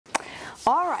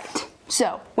All right,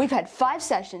 so we've had 5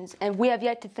 sessions and we have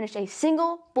yet to finish a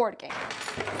single board game.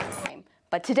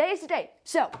 But today is the day.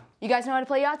 So, you guys know how to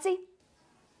play Yahtzee?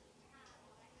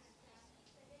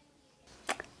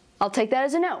 I'll take that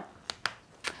as a no.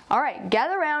 All right,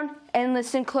 gather around and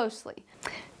listen closely.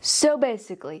 So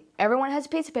basically, everyone has a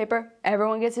piece of paper,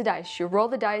 everyone gets a dice. You roll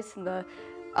the dice and the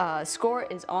score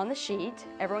is on the sheet.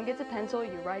 Everyone gets a pencil,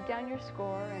 you write down your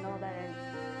score and all that.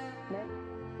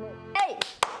 Hey!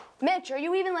 Mitch, are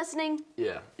you even listening?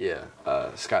 Yeah.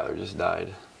 Skylar just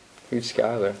died. Who's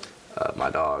Skylar?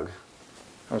 My dog.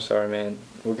 I'm sorry, man.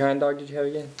 What kind of dog did you have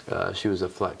again? She was a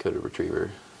flat-coated retriever.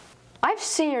 I've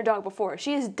seen your dog before.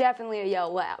 She is definitely a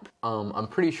yellow lab. I'm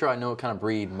pretty sure I know what kind of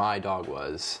breed my dog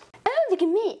was. Oh, look at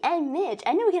me. I'm Mitch.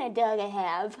 I know what kind of dog I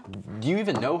have. Do you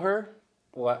even know her?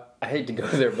 Well, I hate to go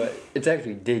there, but it's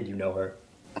actually did you know her?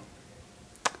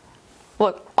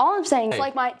 Look, all I'm saying is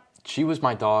like my... She was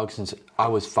my dog since I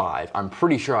was 5. I'm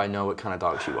pretty sure I know what kind of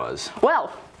dog she was.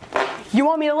 Well, you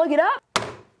want me to look it up?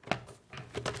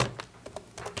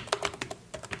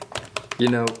 You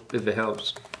know, if it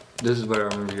helps, this is what I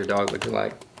remember your dog looking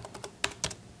like.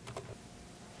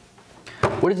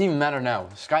 What does it even matter now?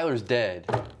 Skylar's dead.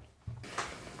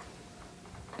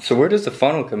 So where does the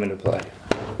funnel come into play?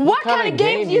 What kind of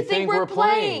game do you think we're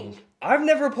playing? I've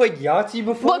never played Yahtzee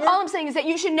before. Look, all I'm saying is that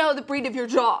you should know the breed of your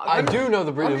dog. I do know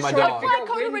the breed of my dog. A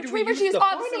flat-coated retriever, she's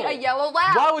obviously a yellow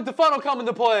lab. Why would the funnel come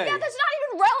into play? Yeah, that's not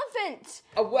even relevant.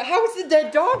 How is the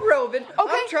dead dog relevant?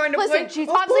 Okay, I'm trying to listen, play she's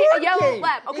a obviously a board yellow game.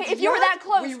 lab. Okay, It's if you were that Yahtzee.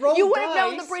 close, We roll you would have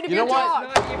known the dice. breed of You your know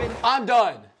what? dog. I'm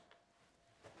done.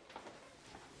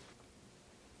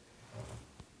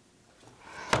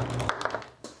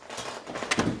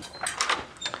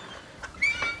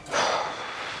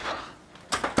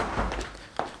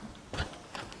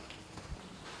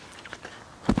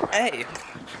 Hey.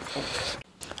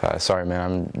 Sorry, man.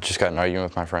 I'm just got an argument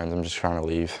with my friends. I'm just trying to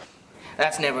leave.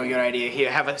 That's never a good idea. Here,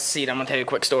 have a seat. I'm gonna tell you a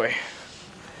quick story.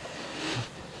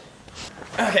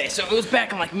 Okay, so it was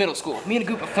back in like middle school. Me and a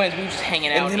group of friends, we were just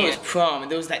hanging out. And then it was prom, and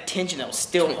there was that tension that was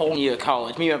still holding you to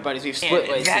college. Me and my buddies, we've split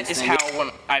ways. That is how when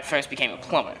I first became a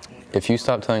plumber. If you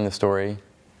stop telling the story,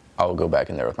 I will go back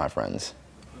in there with my friends.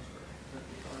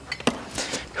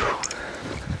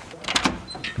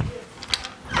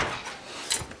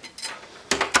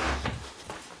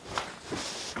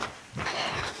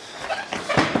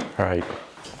 All right,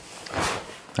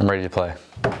 I'm ready to play.